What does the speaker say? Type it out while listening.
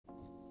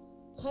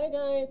Hi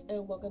guys,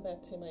 and welcome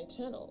back to my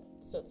channel.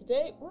 So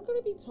today we're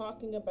going to be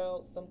talking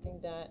about something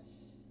that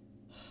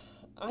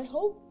I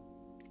hope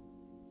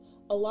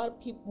a lot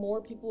of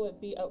more people would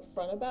be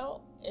upfront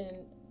about,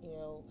 and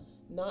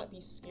not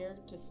be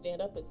scared to stand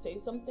up and say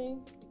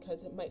something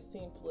because it might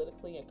seem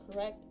politically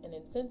incorrect and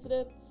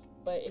insensitive,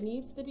 but it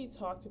needs to be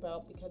talked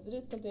about because it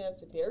is something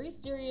that's very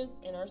serious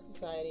in our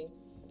society,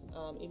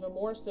 even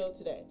more so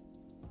today.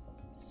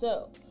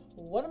 So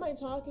what am I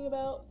talking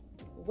about?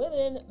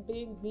 Women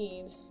being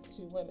mean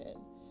to women,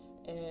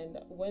 and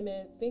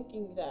women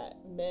thinking that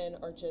men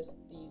are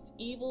just these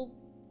evil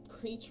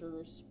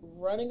creatures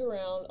running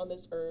around on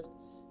this earth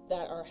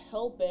that are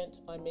hell-bent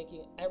on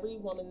making every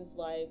woman's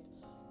life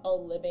a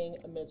living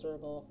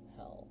miserable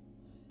hell.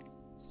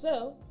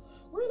 So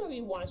we're going to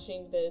be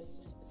watching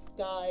this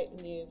Sky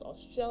News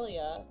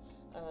Australia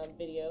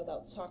video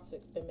about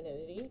toxic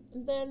femininity,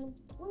 and then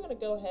we're going to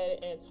go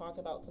ahead and talk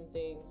about some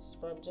things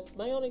from just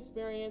my own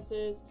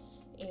experiences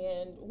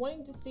and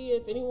wanting to see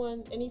if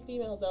any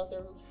females out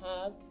there who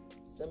have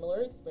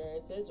similar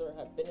experiences or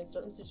have been in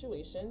certain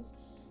situations,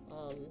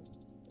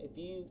 if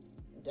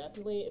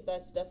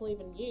that's definitely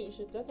been you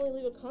should definitely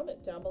leave a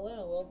comment down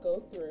below. We'll go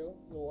through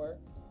your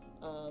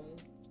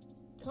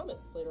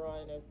comments later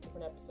on in a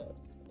different episode.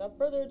 Without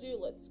further ado,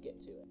 let's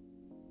get to it.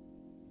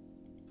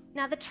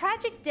 Now, the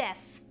tragic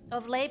death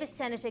of Labor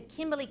Senator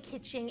Kimberley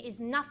Kitching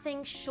is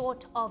nothing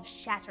short of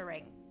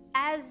shattering,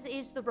 as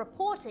is the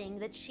reporting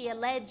that she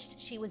alleged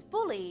she was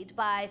bullied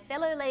by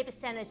fellow Labor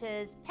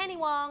Senators Penny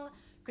Wong,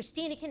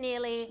 Christina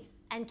Keneally,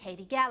 and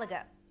Katie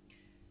Gallagher.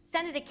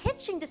 Senator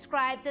Kitching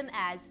described them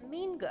as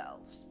mean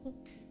girls.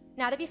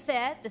 Now, to be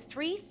fair, the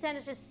three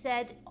senators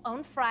said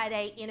on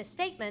Friday in a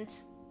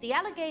statement, the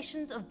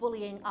allegations of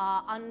bullying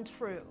are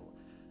untrue.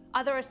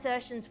 Other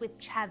assertions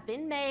which have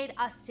been made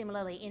are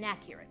similarly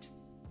inaccurate.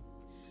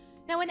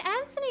 Now, when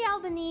Anthony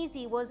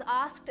Albanese was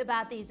asked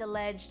about these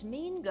alleged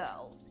mean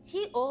girls,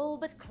 he all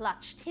but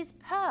clutched his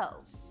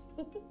pearls.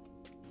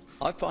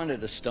 I find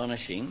it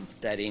astonishing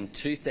that in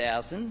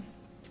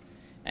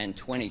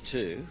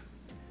 2022,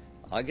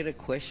 I get a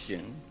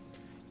question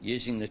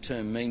using the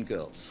term mean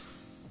girls.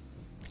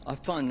 I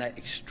find that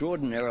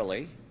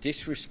extraordinarily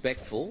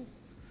disrespectful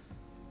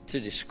to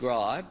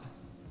describe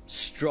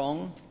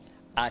strong,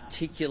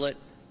 articulate,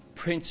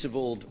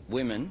 principled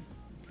women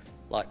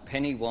like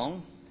Penny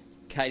Wong,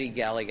 Katie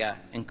Gallagher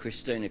and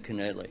Christina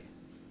Keneally.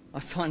 I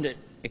find it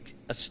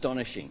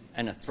astonishing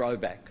and a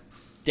throwback,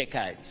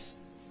 decades.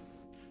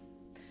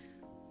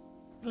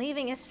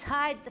 Leaving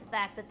aside the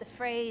fact that the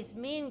phrase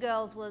mean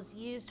girls was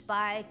used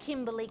by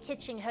Kimberley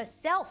Kitching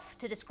herself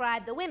to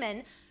describe the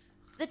women,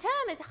 the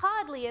term is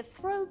hardly a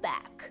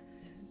throwback.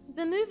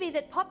 The movie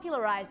that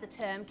popularized the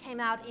term came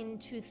out in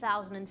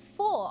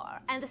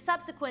 2004, and the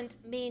subsequent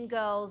Mean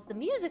Girls the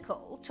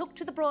musical took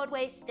to the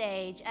Broadway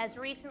stage as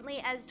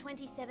recently as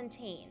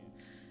 2017.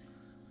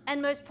 And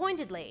most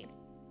pointedly,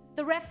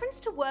 the reference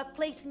to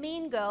workplace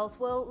mean girls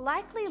will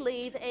likely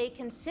leave a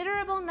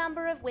considerable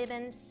number of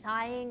women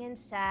sighing in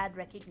sad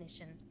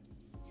recognition.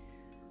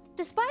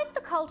 Despite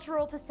the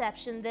cultural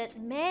perception that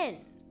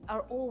men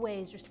are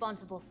always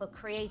responsible for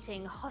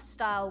creating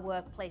hostile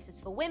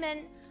workplaces for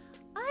women,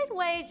 I'd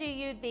wager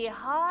you'd be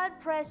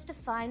hard-pressed to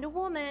find a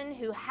woman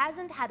who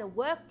hasn't had a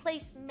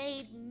workplace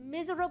made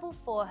miserable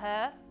for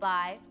her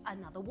by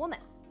another woman.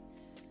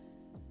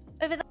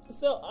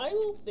 So I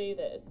will say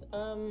this,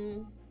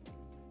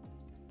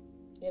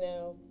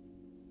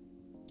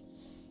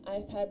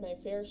 I've had my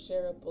fair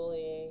share of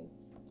bullying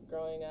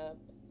growing up,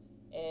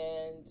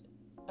 and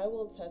I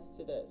will attest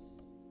to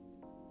this.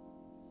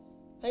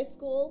 High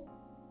school,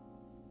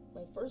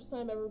 my first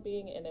time ever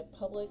being in a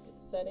public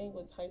setting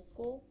was high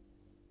school.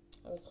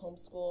 I was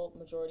homeschooled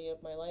majority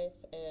of my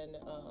life, and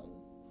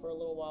for a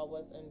little while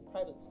was in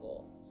private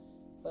school.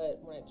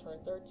 But when I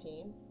turned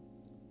 13,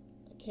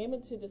 I came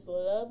into this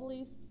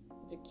lovely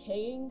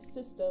decaying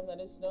system that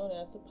is known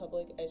as the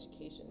public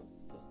education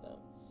system.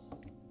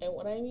 And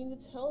what I mean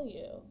to tell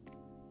you,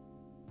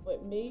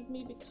 what made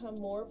me become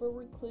more of a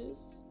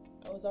recluse,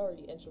 I was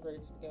already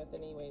introverted to begin with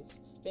anyways.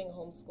 Being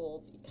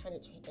homeschooled, you kind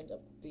of end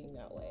up being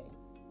that way.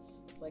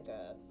 It's like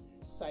a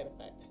side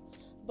effect.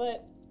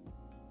 But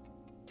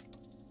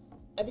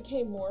I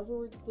became more of a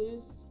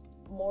recluse,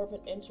 more of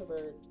an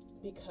introvert,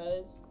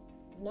 because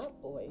not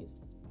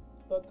boys,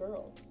 but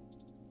girls.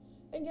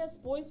 And yes,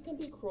 boys can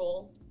be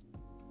cruel.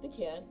 They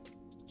can.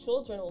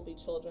 Children will be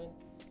children,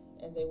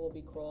 and they will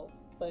be cruel.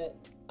 But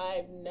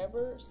I've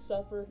never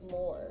suffered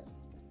more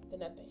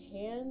than at the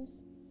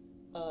hands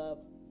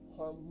of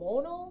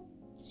hormonal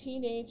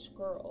teenage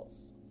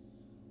girls.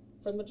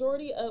 For the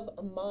majority of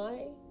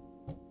my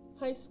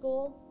high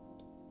school,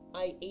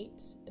 I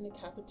ate in the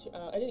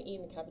cafeteria. I didn't eat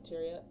in the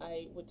cafeteria.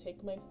 I would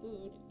take my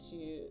food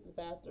to the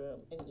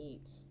bathroom and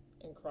eat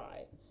and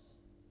cry.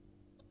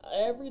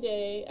 Every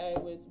day I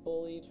was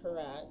bullied,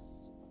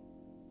 harassed.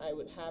 I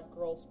would have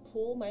girls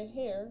pull my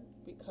hair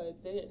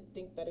because they didn't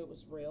think that it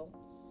was real.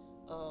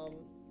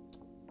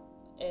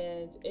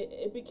 And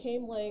it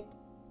became like,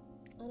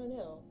 I don't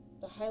know,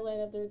 the highlight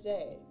of their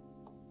day.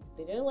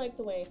 They didn't like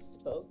the way I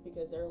spoke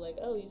because they were like,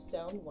 oh, you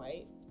sound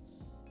white.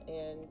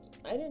 And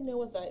I didn't know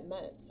what that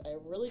meant. I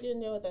really didn't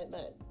know what that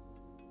meant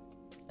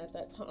at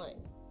that time.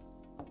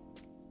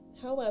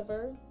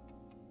 However,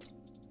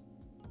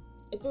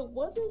 if it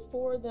wasn't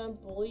for them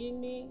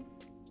bullying me,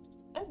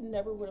 I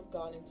never would have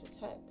gone into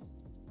tech.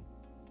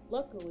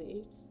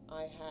 Luckily,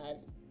 I had,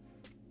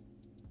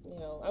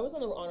 I was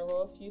on the honor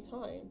roll a few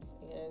times,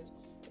 and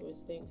it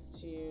was thanks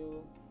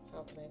to,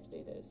 how can I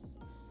say this,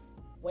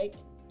 white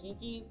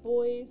geeky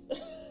boys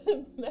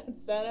that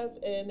sat up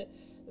in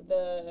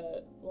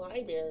the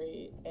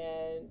library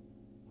and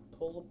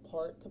pulled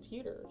apart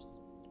computers.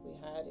 We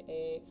had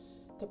a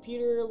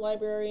computer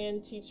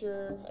librarian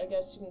teacher, I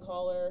guess you can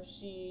call her.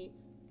 She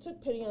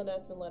took pity on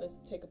us and let us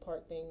take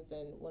apart things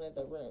in one of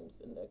the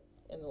rooms in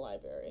the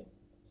library.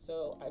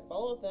 So I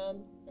followed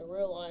them and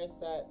realized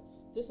that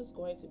this was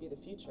going to be the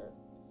future.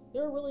 They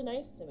were really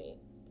nice to me,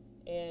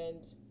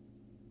 and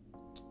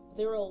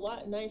they were a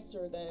lot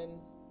nicer than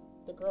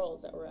the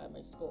girls that were at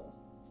my school.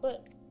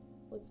 But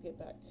let's get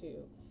back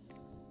to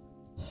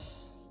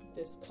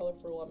this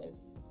colorful woman.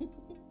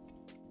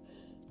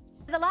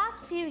 For the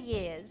last few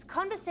years,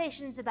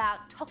 conversations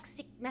about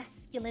toxic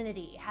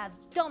masculinity have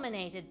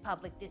dominated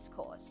public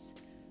discourse.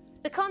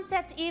 The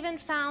concept even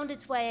found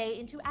its way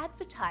into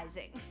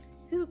advertising.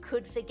 Who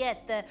could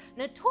forget the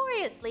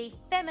notoriously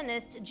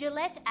feminist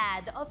Gillette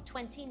ad of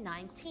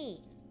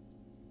 2019?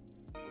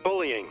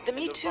 Bullying. The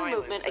Me Too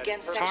movement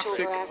against sexual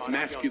harassment.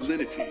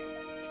 Masculinity.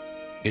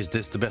 Is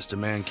this the best a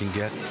man can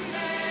get?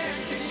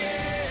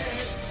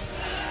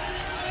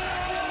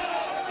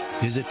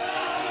 Is it?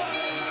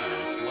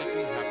 It's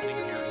likely happening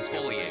here in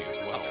bullying as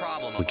well. A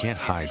problem. We can't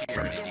hide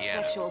from it.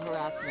 Sexual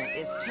harassment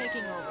is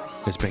taking over.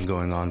 It's been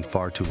going on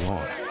far too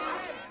long.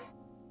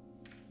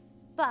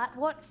 But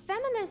what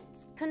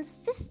feminists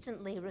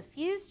consistently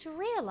refuse to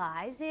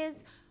realize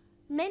is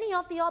many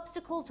of the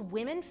obstacles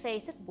women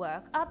face at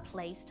work are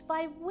placed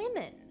by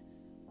women.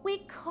 We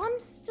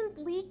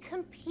constantly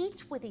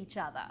compete with each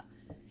other.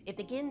 It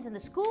begins in the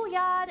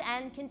schoolyard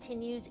and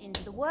continues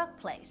into the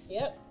workplace.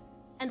 Yep.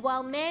 And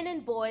while men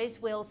and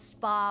boys will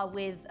spar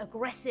with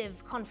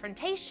aggressive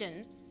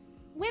confrontation,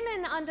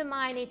 women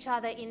undermine each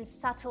other in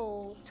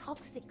subtle,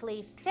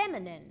 toxically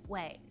feminine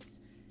ways.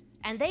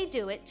 And they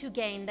do it to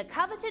gain the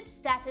coveted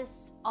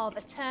status of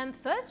a term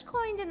first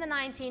coined in the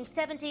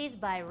 1970s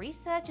by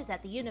researchers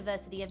at the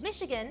University of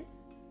Michigan,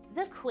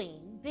 the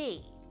queen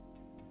bee.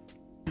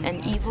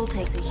 And evil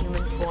takes a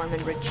human form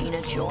in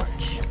Regina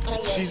George.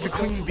 She's the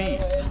queen bee,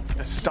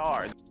 the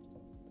star.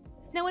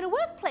 Now, in a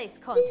workplace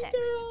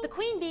context, the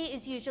queen bee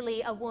is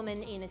usually a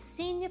woman in a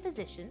senior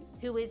position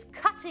who is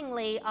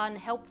cuttingly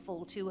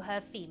unhelpful to her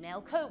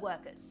female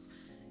co-workers.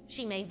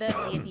 She may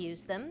verbally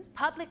abuse them,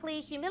 publicly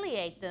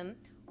humiliate them,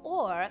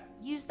 or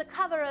use the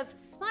cover of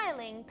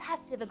smiling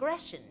passive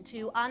aggression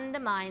to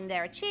undermine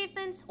their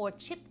achievements or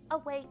chip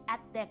away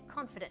at their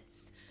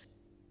confidence.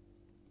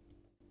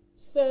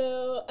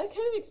 So I kind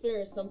of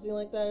experienced something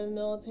like that in the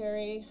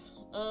military,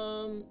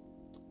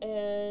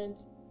 and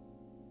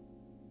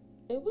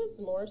it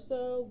was more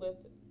so with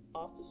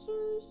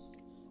officers.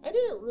 I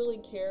didn't really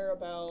care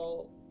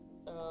about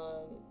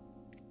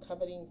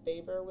coveting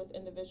favor with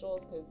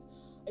individuals because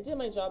I did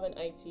my job in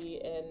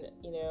IT, and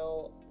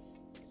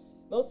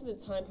most of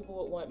the time people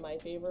would want my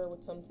favor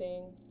with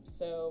something.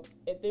 So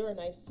if they were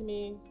nice to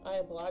me, I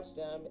obliged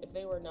them. If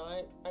they were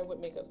not, I would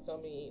make up so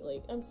many,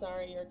 like, I'm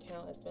sorry, your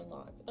account has been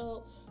locked.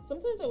 Oh,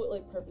 sometimes I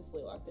would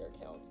purposely lock their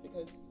accounts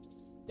because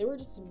they were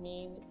just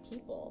mean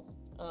people.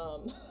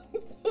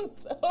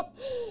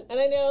 And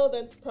I know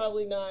that's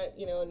probably not,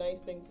 a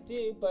nice thing to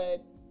do,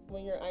 but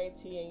when you're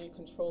IT and you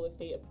control the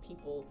fate of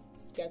people's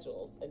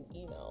schedules and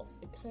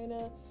emails, it kind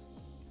of,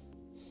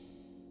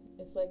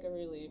 it's like a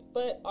relief.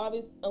 But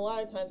obviously, a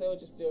lot of times I would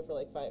just do it for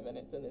 5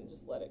 minutes and then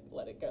just let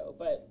it go.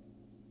 But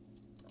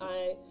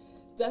I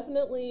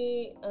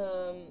definitely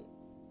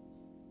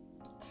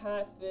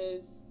had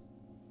this.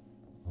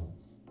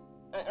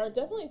 I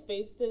definitely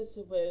faced this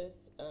with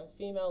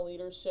female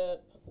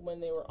leadership when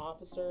they were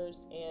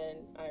officers,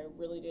 and I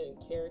really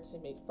didn't care to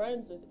make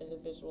friends with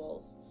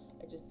individuals.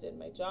 I just did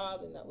my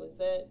job, and that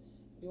was it.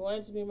 If you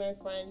wanted to be my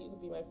friend, you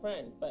could be my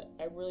friend, but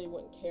I really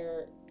wouldn't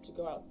care to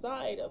go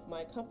outside of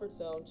my comfort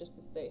zone just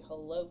to say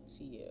hello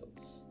to you.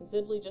 And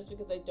simply just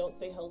because I don't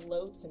say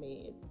hello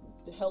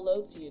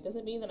to you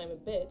doesn't mean that I'm a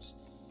bitch.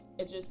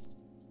 It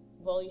just,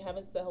 well, you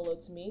haven't said hello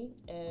to me,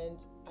 and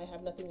I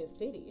have nothing to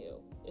say to you.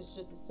 It's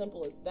just as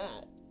simple as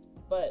that.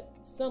 But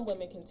some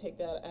women can take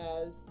that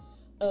as,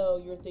 oh,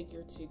 you think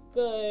you're too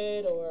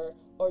good, or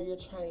you're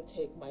trying to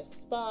take my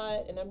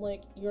spot. And I'm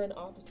like, you're an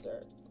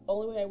officer.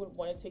 Only way I would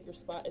want to take your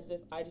spot is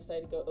if I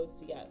decide to go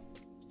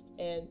OCS.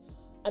 And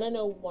I don't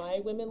know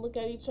why women look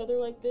at each other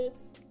like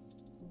this,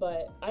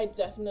 but I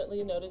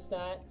definitely noticed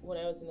that when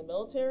I was in the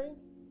military.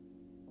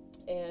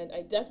 And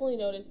I definitely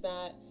noticed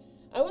that,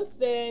 I would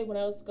say, when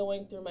I was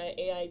going through my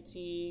AIT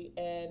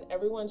and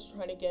everyone's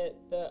trying to get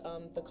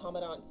the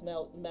Commandant's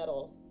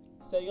Medal.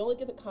 So you only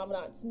get the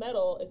Commandant's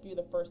Medal if you're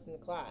the first in the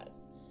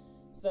class.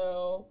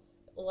 So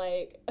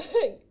like,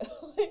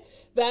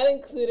 that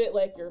included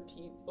like your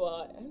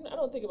well, I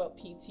don't think about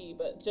PT,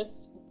 but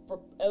just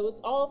it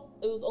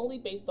was only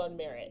based on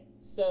merit.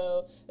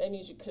 So that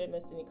means you couldn't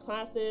miss any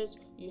classes.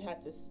 You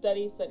had to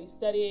study,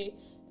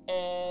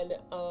 and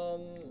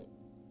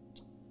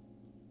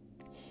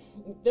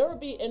there would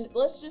be, and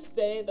let's just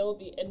say there will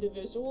be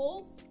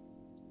individuals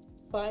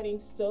fighting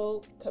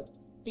so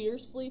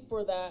fiercely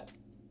for that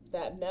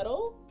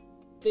medal,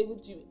 they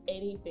would do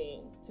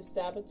anything to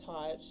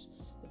sabotage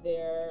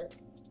their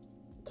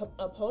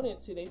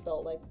opponents who they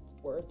felt like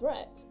were a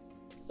threat.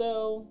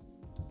 So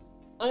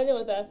I know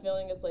what that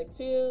feeling is like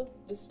too.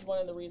 This is one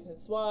of the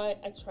reasons why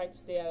I try to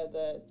stay out of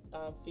the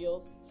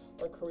fields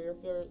or career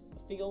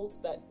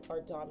fields that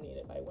are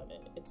dominated by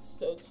women. It's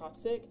so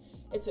toxic,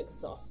 it's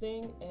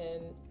exhausting,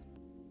 and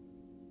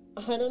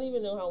I don't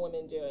even know how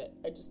women do it.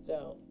 I just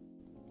don't.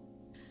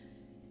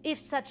 If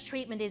such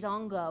treatment is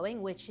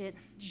ongoing, which it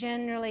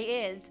generally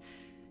is,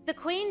 the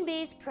queen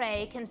bee's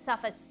prey can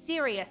suffer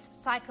serious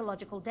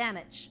psychological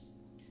damage.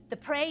 The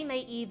prey may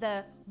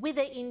either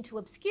wither into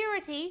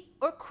obscurity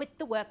or quit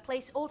the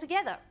workplace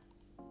altogether.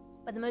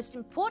 But the most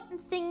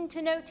important thing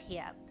to note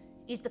here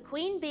is the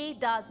queen bee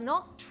does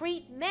not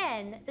treat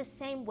men the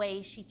same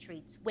way she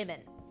treats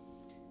women.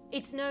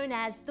 It's known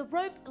as the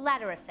rope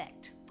ladder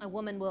effect. A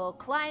woman will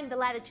climb the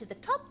ladder to the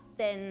top,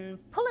 then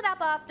pull it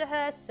up after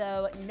her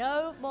so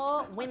no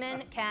more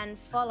women can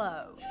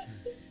follow.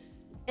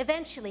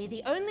 Eventually,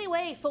 the only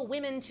way for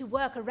women to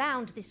work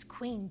around this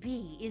queen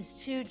bee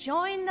is to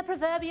join the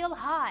proverbial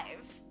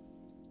hive.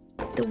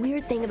 The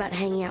weird thing about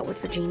hanging out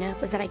with Regina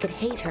was that I could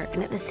hate her,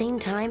 and at the same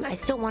time, I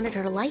still wanted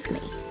her to like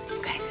me.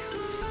 Okay.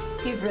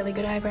 You have really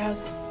good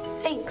eyebrows.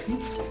 Thanks.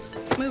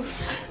 Move.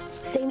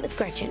 Same with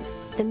Gretchen.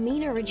 The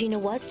meaner Regina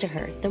was to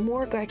her, the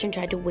more Gretchen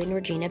tried to win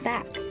Regina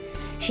back.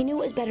 She knew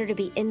it was better to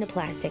be in the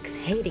plastics,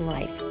 hating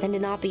life, than to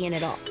not be in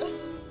it all.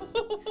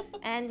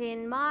 And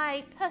in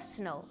my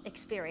personal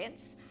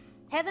experience,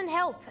 heaven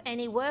help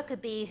any worker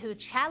bee who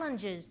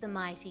challenges the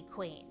mighty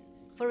queen.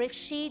 For if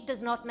she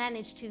does not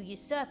manage to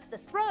usurp the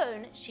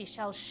throne, she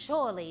shall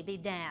surely be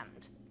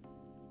damned.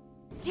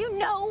 Do you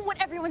know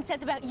what everyone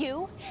says about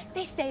you?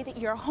 They say that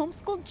you're a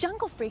homeschooled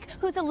jungle freak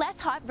who's a less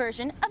hot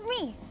version of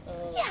me.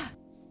 Yeah.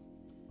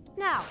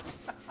 Now,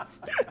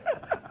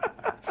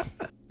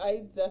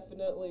 I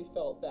definitely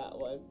felt that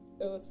one.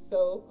 It was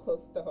so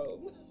close to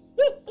home.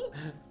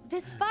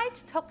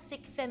 despite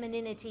toxic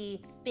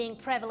femininity being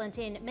prevalent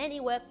in many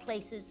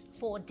workplaces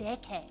for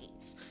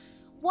decades,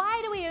 why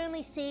do we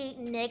only see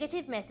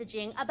negative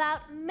messaging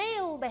about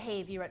male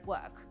behavior at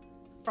work?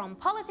 From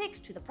politics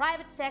to the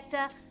private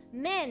sector,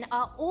 men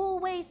are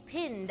always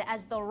pinned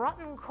as the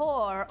rotten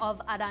core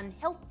of an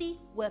unhealthy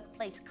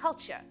workplace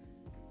culture.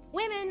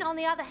 Women, on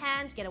the other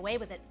hand, get away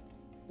with it.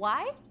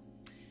 Why?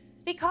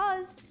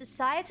 Because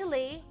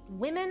societally,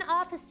 women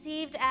are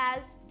perceived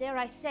as, dare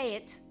I say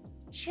it,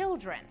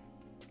 children,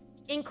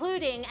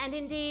 including and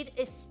indeed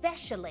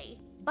especially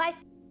by...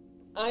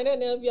 I don't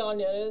know if y'all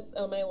noticed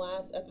on my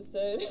last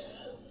episode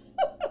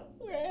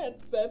where I had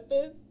said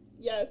this.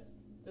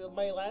 Yes,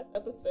 my last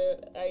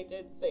episode, I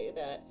did say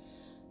that,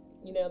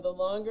 you know, the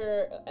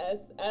longer,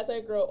 as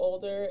I grow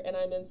older and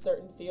I'm in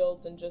certain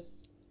fields and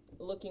just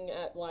looking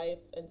at life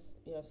and,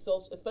 you know,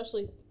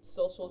 especially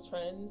social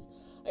trends,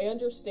 I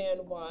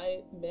understand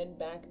why men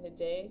back in the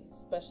day,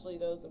 especially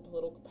those in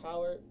political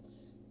power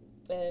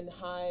and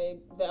high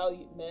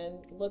valued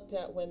men, looked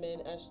at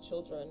women as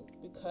children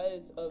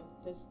because of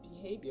this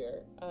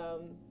behavior.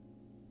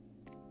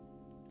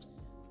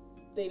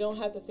 They don't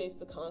have to face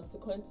the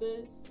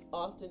consequences.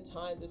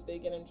 Oftentimes, if they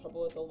get in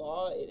trouble with the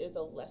law, it is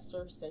a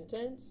lesser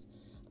sentence.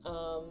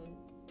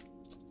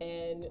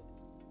 And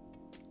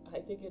I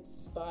think it's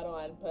spot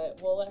on, but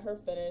we'll let her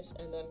finish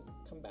and then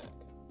come back.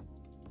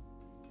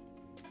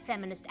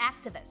 Feminist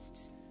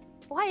activists.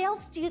 Why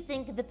else do you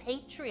think the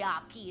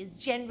patriarchy is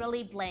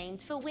generally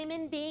blamed for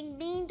women being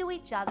mean to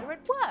each other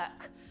at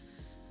work?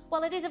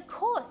 While it is of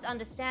course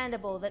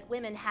understandable that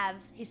women have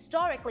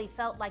historically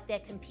felt like they're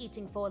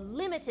competing for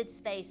limited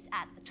space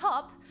at the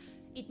top,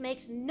 it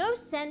makes no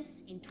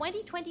sense in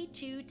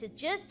 2022 to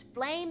just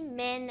blame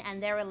men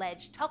and their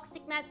alleged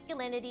toxic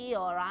masculinity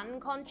or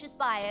unconscious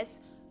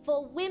bias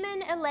for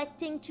women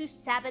electing to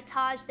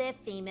sabotage their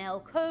female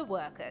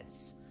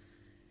co-workers.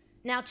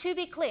 Now, to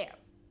be clear,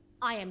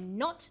 I am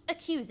not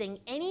accusing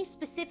any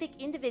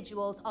specific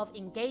individuals of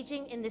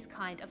engaging in this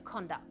kind of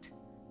conduct.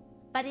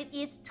 But it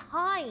is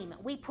time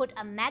we put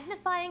a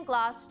magnifying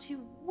glass to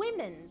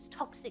women's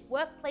toxic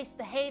workplace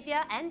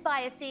behavior and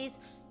biases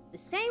the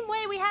same way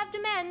we have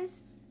to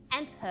men's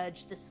and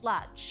purge the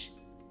sludge.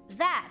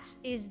 That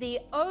is the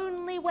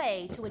only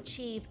way to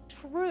achieve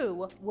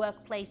true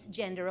workplace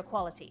gender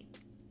equality.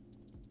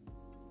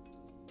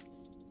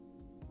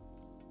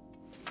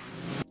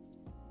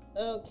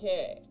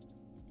 Okay.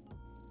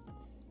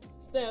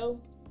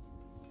 So,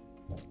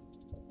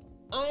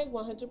 I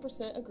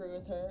 100% agree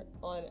with her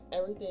on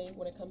everything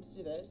when it comes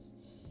to this.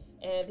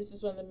 And this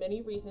is one of the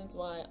many reasons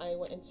why I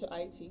went into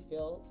IT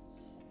field.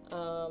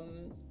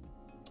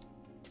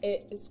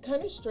 It's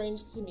kind of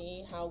strange to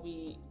me how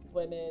we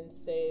women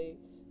say,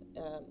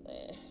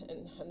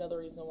 and another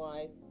reason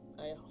why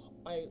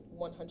I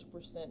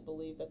 100%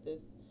 believe that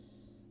this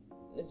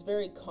is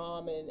very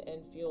common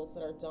in fields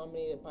that are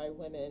dominated by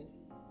women.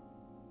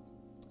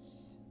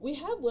 We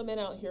have women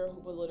out here who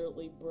will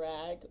literally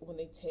brag when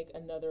they take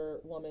another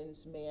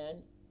woman's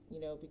man,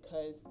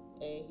 because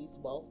A, he's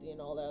wealthy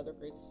and all that other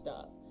great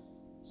stuff.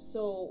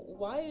 So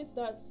why is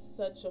that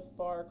such a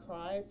far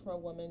cry from a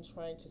woman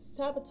trying to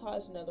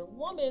sabotage another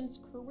woman's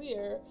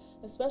career,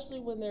 especially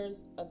when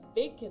there's a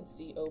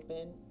vacancy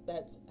open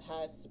that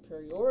has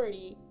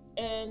superiority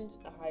and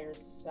a higher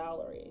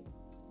salary?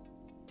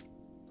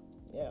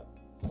 Yeah,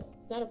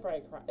 it's not a far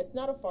cry. It's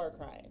not a far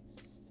cry.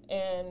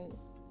 And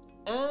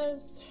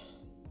as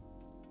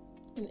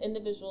an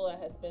individual that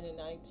has been in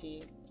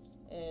IT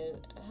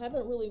and I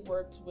haven't really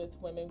worked with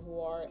women who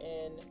are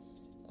in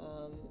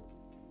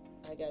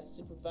I guess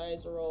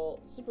supervision,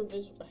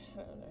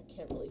 I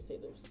can't really say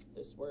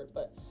this word,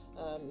 but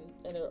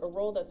in a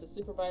role that's a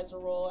supervisor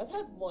role. I've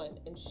had one,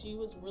 and she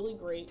was really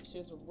great. She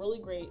was a really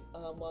great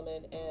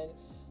woman,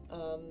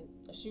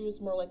 and she was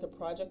more like a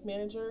project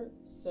manager,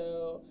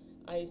 so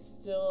I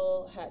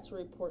still had to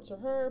report to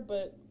her,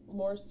 but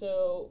more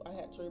so I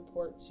had to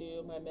report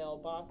to my male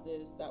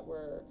bosses that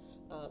were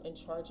in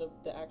charge of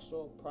the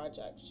actual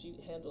project. She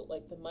handled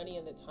like the money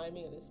and the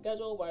timing and the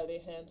schedule, while they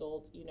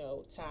handled,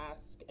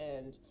 task,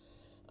 and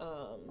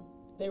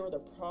they were the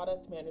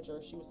product manager.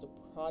 She was the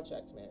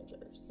project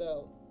manager.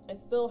 So I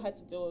still had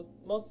to deal with,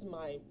 most of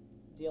my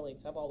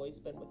dealings have always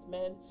been with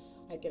men.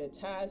 I get a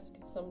task.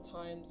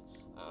 Sometimes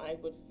I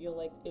would feel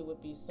like it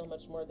would be so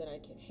much more than I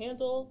can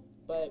handle,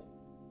 but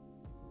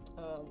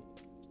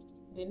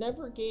they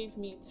never gave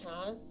me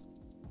tasks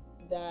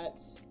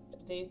that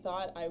they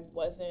thought I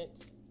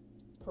wasn't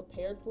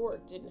prepared for or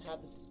didn't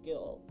have the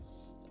skill.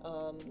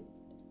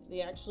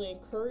 They actually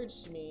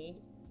encouraged me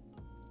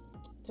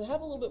to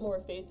have a little bit more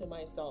faith in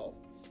myself.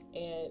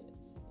 And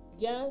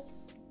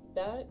yes,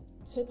 that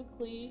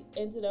typically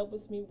ended up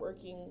with me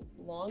working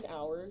long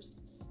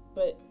hours,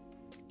 but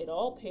it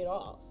all paid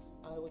off.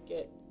 I would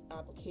get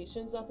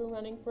applications up and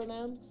running for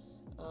them.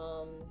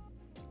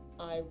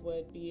 I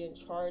would be in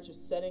charge of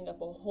setting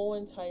up a whole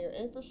entire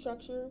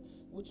infrastructure,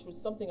 which was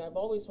something I've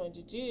always wanted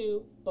to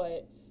do, but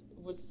it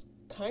was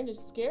kind of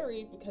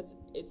scary because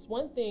it's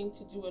one thing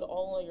to do it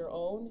all on your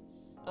own.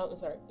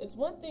 It's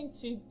one thing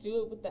to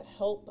do it with the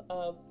help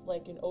of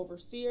like an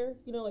overseer,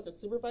 like a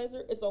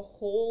supervisor. It's a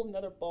whole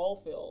nother ball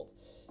field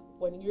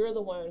when you're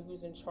the one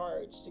who's in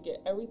charge to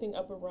get everything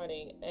up and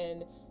running,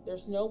 and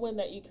there's no one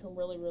that you can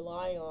really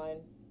rely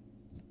on.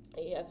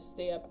 And you have to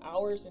stay up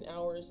hours and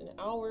hours and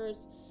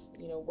hours,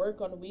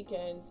 work on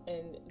weekends,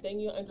 and then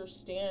you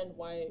understand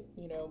why,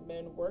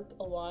 men work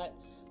a lot,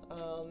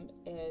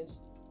 and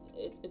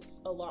it's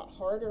a lot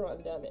harder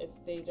on them if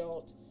they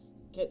don't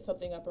get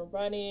something up and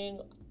running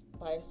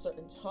by a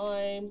certain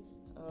time,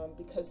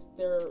 because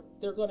they're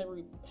going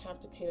to have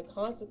to pay the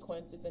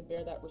consequences and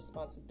bear that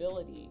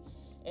responsibility.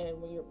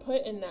 And when you're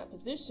put in that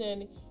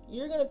position,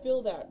 you're going to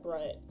feel that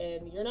brunt,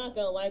 and you're not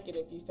going to like it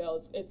if you fail.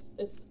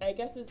 It's I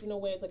guess it's in a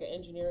way it's like an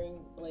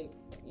engineering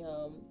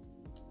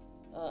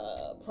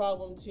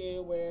problem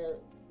too, where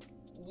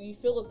we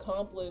feel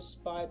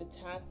accomplished by the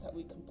tasks that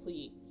we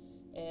complete.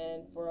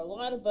 And for a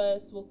lot of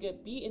us, we'll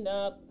get beaten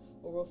up,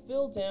 or we'll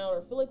feel down,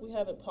 or feel like we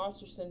have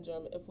imposter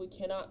syndrome if we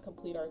cannot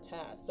complete our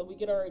tasks. So we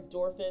get our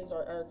endorphins,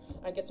 our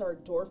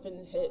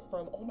endorphin hit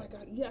from, oh my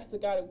God, yes, I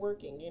got it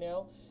working,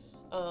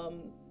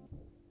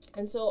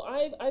 And so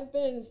I've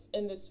been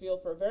in this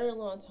field for a very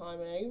long time,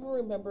 and I even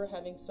remember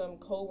having some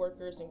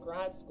co-workers in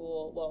grad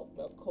school,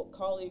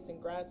 colleagues in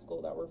grad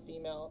school that were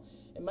female.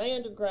 And my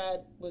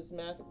undergrad was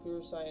math and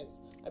computer science.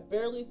 I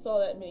barely saw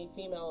that many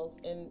females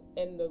in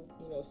the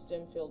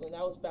STEM field, and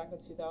that was back in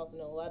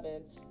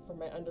 2011 for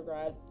my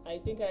undergrad. I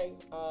think I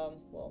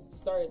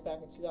started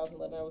back in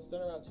 2011. I was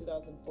done around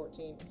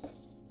 2014.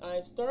 I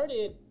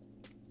started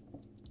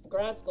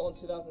grad school in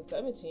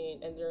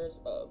 2017, and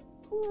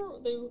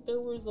there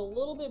was a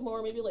little bit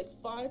more, maybe like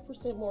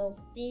 5% more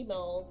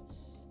females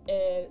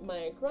in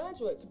my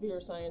graduate computer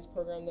science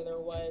program than there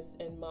was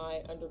in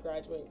my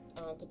undergraduate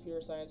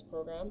computer science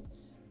program.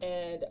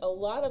 And a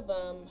lot of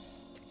them,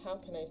 how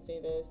can I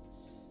say this,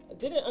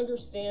 didn't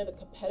understand the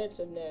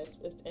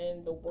competitiveness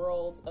within the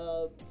world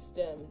of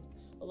STEM.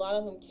 A lot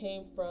of them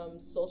came from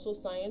social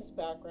science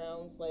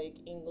backgrounds like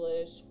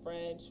English,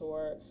 French,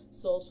 or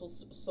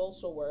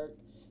social work,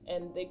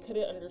 and they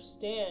couldn't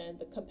understand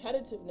the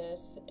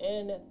competitiveness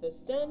in the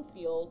STEM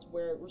field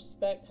where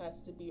respect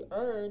has to be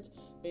earned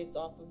based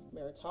off of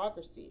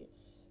meritocracy.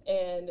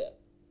 And,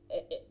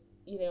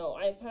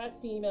 I've had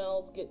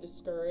females get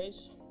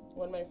discouraged.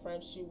 One of my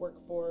friends, she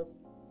worked for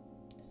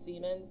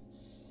Siemens,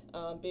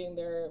 being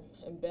their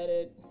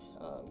embedded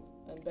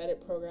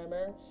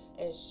programmer,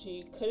 and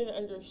she couldn't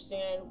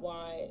understand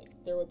why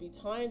there would be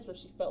times where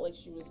she felt like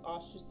she was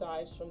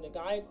ostracized from the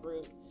guy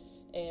group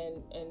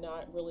and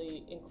not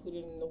really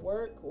included in the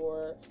work,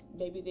 or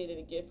maybe they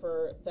didn't give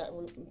her that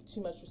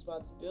too much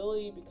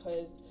responsibility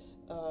because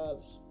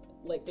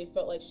they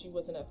felt like she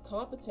wasn't as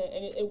competent.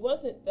 And it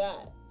wasn't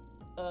that.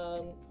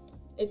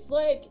 It's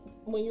like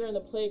when you're in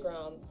the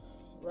playground,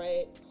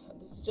 right?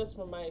 This is just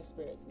from my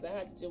experiences. I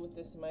had to deal with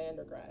this in my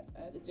undergrad.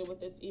 I had to deal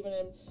with this even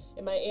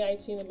in my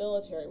AIT in the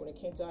military when it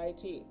came to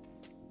IT.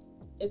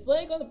 It's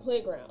like on the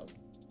playground.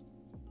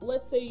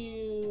 Let's say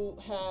you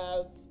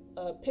have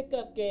a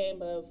pickup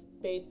game of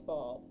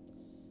baseball.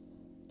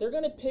 They're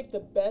going to pick the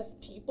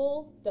best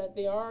people that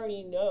they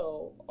already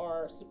know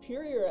are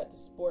superior at the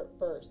sport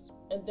first,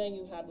 and then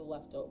you have the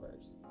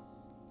leftovers.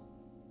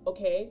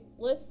 Okay,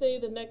 let's say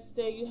the next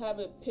day you have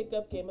a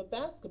pickup game of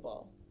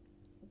basketball.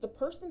 The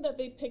person that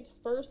they picked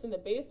first in the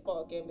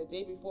baseball game the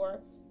day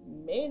before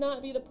may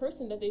not be the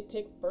person that they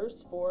picked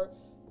first for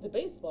the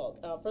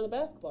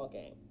basketball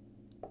game.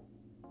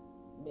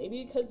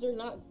 Maybe because they're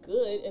not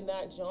good in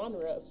that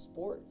genre of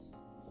sports.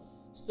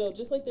 So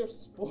just like there's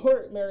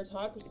sport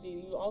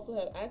meritocracy, you also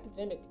have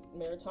academic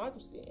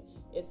meritocracy.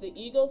 It's the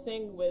ego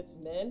thing with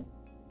men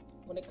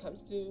when it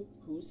comes to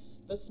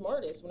who's the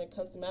smartest, when it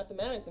comes to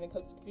mathematics, when it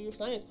comes to computer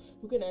science,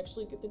 who can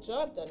actually get the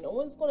job done. No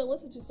one's going to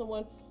listen to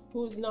someone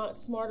who's not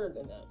smarter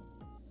than them.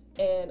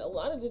 And a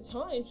lot of the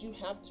times you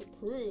have to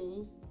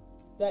prove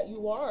that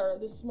you are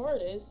the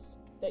smartest,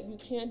 that you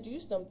can do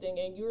something,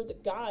 and you're the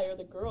guy or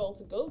the girl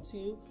to go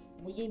to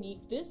when you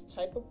need this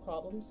type of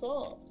problem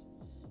solved.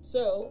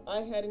 So I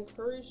had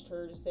encouraged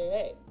her to say,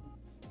 hey,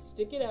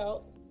 stick it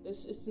out.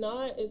 This is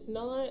not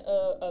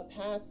a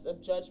pass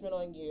of judgment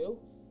on you.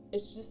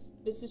 This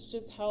is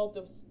just how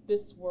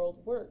this world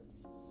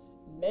works.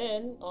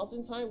 Men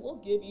oftentimes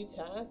will give you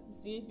tasks to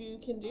see if you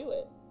can do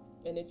it.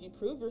 And if you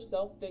prove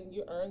yourself, then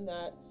you earn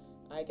that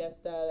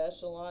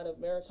echelon of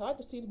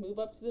meritocracy to move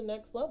up to the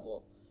next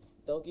level.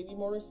 They'll give you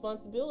more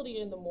responsibility,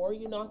 and the more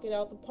you knock it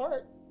out the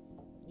park,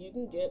 you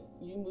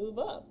move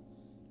up.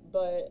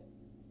 But,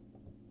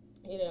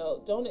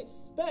 don't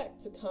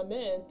expect to come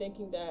in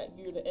thinking that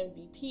you're the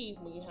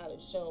MVP when you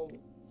haven't shown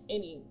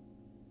any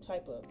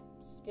type of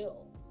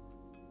skill.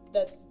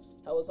 That's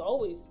how it's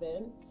always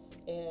been,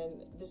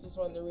 and this is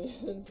one of the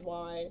reasons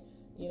why,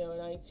 in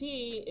IT,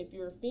 if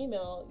you're a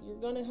female, you're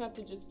gonna have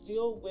to just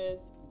deal with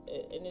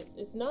it. And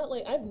it's not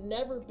like, I've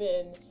never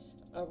been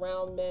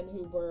around men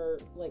who were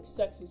like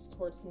sexist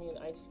towards me in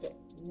the IT field.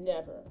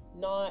 Never,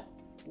 not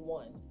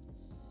one.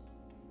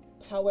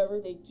 However,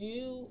 they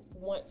do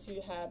want to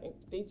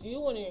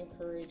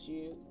encourage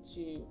you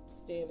to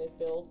stay in the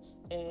field.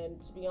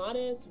 And to be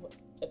honest,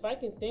 if I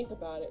can think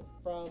about it,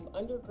 from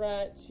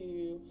undergrad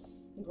to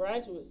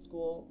graduate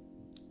school,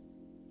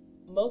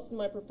 most of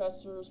my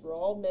professors were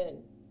all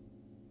men.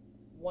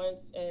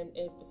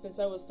 Since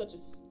I was such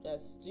a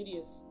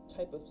studious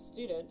type of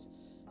student,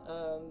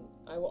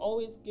 I will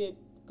always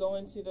go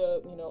into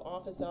the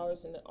office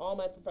hours, and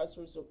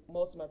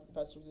most of my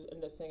professors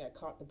end up saying I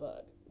caught the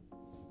bug.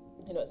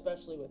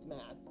 Especially with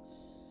math.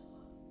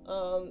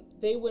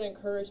 They would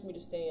encourage me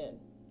to stay in.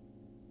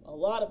 A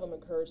lot of them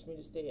encouraged me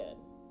to stay in.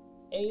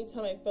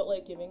 Anytime I felt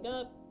like giving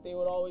up, they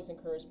would always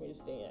encourage me to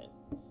stay in,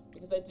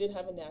 because I did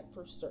have a knack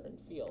for certain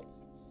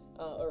fields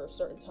or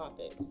certain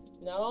topics.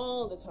 Not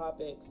all the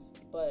topics,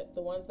 but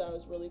the ones I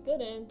was really good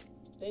in,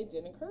 they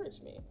did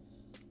encourage me.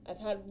 I've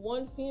had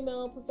one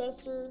female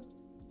professor,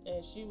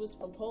 and she was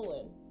from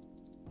Poland.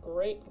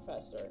 Great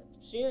professor.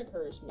 She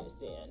encouraged me to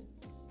stay in.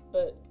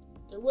 But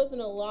there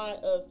wasn't a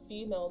lot of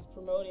females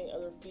promoting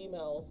other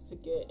females to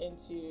get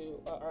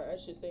into, or I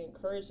should say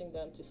encouraging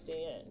them to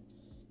stay in.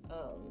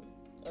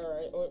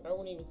 Or I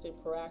wouldn't even say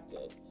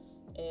proactive.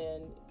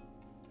 And,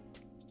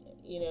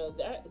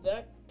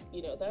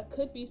 that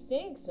could be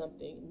saying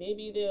something.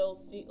 Maybe they'll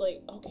see,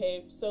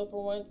 okay, so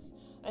for once,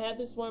 I had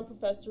this one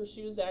professor,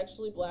 she was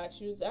actually black.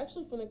 She was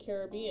actually from the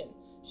Caribbean.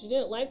 She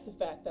didn't like the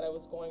fact that I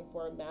was going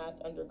for a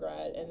math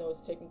undergrad and I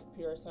was taking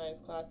computer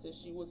science classes.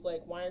 She was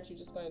like, why aren't you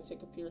just going to take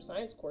computer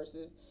science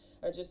courses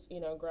or just,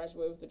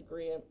 graduate with a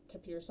degree in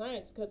computer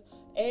science? Because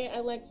I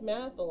liked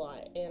math a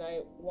lot, and I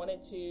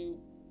wanted to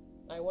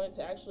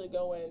actually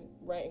go and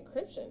write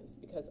encryptions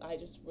because I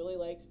just really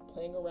liked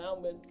playing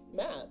around with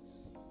math.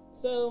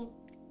 So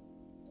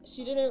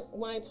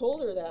when I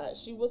told her that,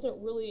 she wasn't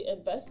really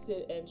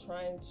invested in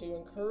trying to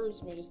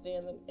encourage me to stay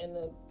in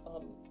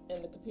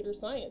the computer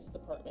science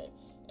department.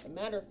 As a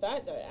matter of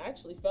fact, I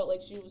actually felt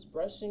like she was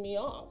brushing me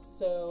off.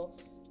 So,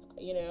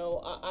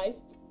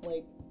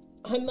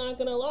 I'm not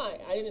gonna lie,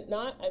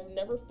 I've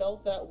never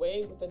felt that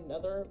way with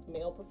another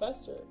male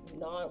professor,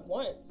 not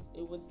once.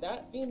 It was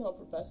that female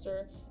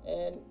professor,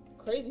 and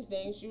crazy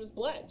thing, she was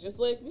black, just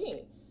like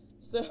me.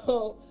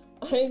 So,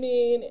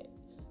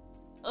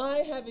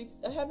 I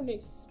haven't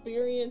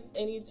experienced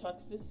any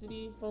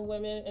toxicity from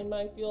women in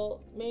my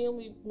field,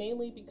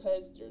 mainly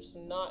because there's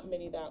not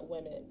many that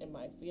women in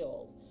my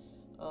field.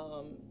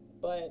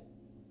 But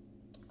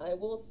I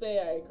will say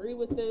I agree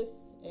with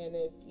this, and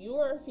if you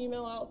are a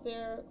female out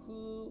there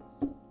who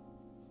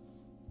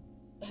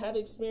have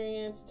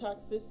experienced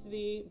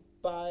toxicity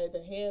by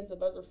the hands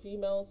of other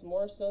females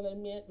more so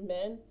than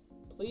men,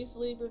 please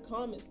leave your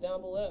comments down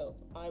below.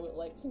 I would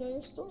like to know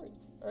your story.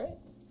 All right,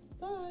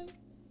 bye.